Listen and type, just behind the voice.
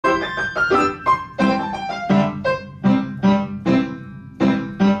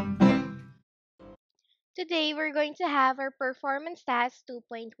Today we're going to have our performance task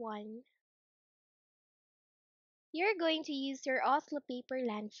 2.1. You're going to use your Oslo paper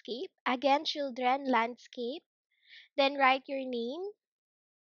landscape, again children landscape, then write your name,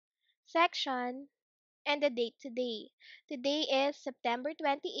 section, and the date today. Today is September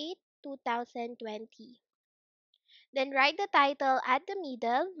 28, 2020. Then write the title at the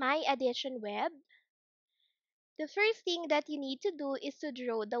middle, My Addition Web. The first thing that you need to do is to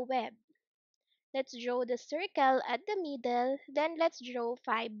draw the web. Let's draw the circle at the middle, then let's draw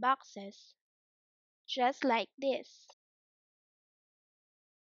 5 boxes. Just like this.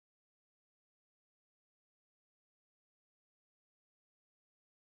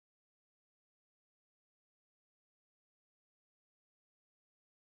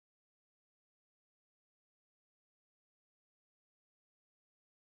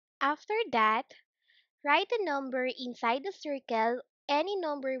 After that, write a number inside the circle. Any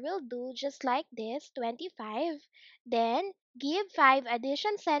number will do, just like this, 25. Then, give 5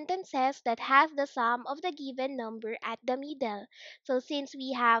 addition sentences that has the sum of the given number at the middle. So since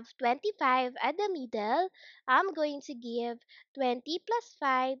we have 25 at the middle, I'm going to give 20 plus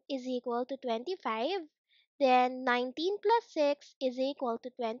 5 is equal to 25. Then 19 plus 6 is equal to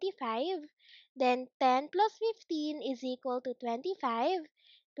 25. Then 10 plus 15 is equal to 25.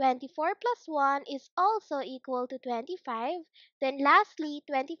 24 plus 1 is also equal to 25. Then lastly,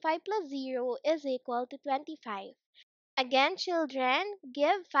 25 plus 0 is equal to 25. Again, children,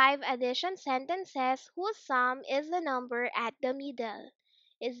 give 5 addition sentences whose sum is the number at the middle.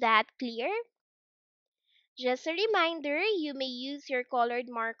 Is that clear? Just a reminder, you may use your colored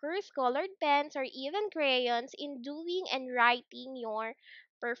markers, colored pens, or even crayons in doing and writing your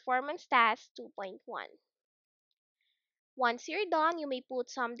performance task 2.1. Once you're done, you may put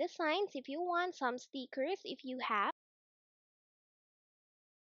some designs if you want, some stickers if you have.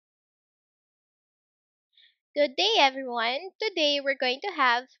 Good day, everyone. Today we're going to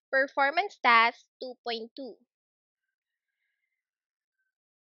have Performance Task 2.2.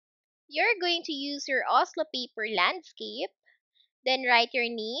 You're going to use your Oslo paper landscape, then write your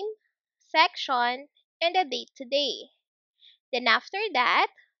name, section, and the date today. Then after that,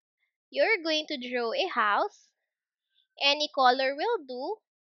 you're going to draw a house. Any color will do.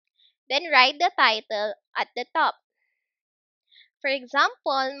 Then write the title at the top. For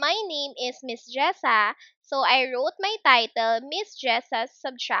example, my name is Miss Jessa, so I wrote my title Miss Jessa's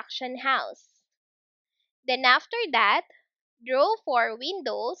Subtraction House. Then after that, draw 4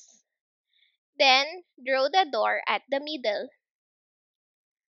 windows, then draw the door at the middle.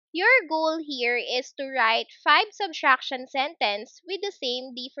 Your goal here is to write 5 subtraction sentences with the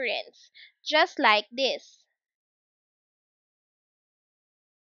same difference, just like this.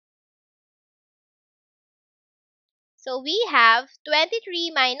 So we have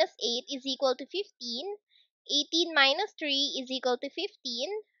 23 minus 8 is equal to 15, 18 minus 3 is equal to 15,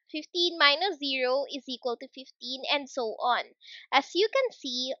 15 minus 0 is equal to 15, and so on. As you can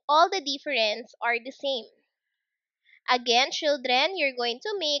see, all the difference are the same. Again, children, you're going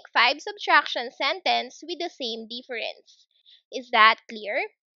to make 5 subtraction sentences with the same difference. Is that clear?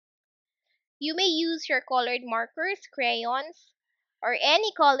 You may use your colored markers, crayons, or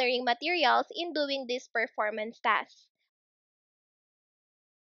any coloring materials in doing this performance task.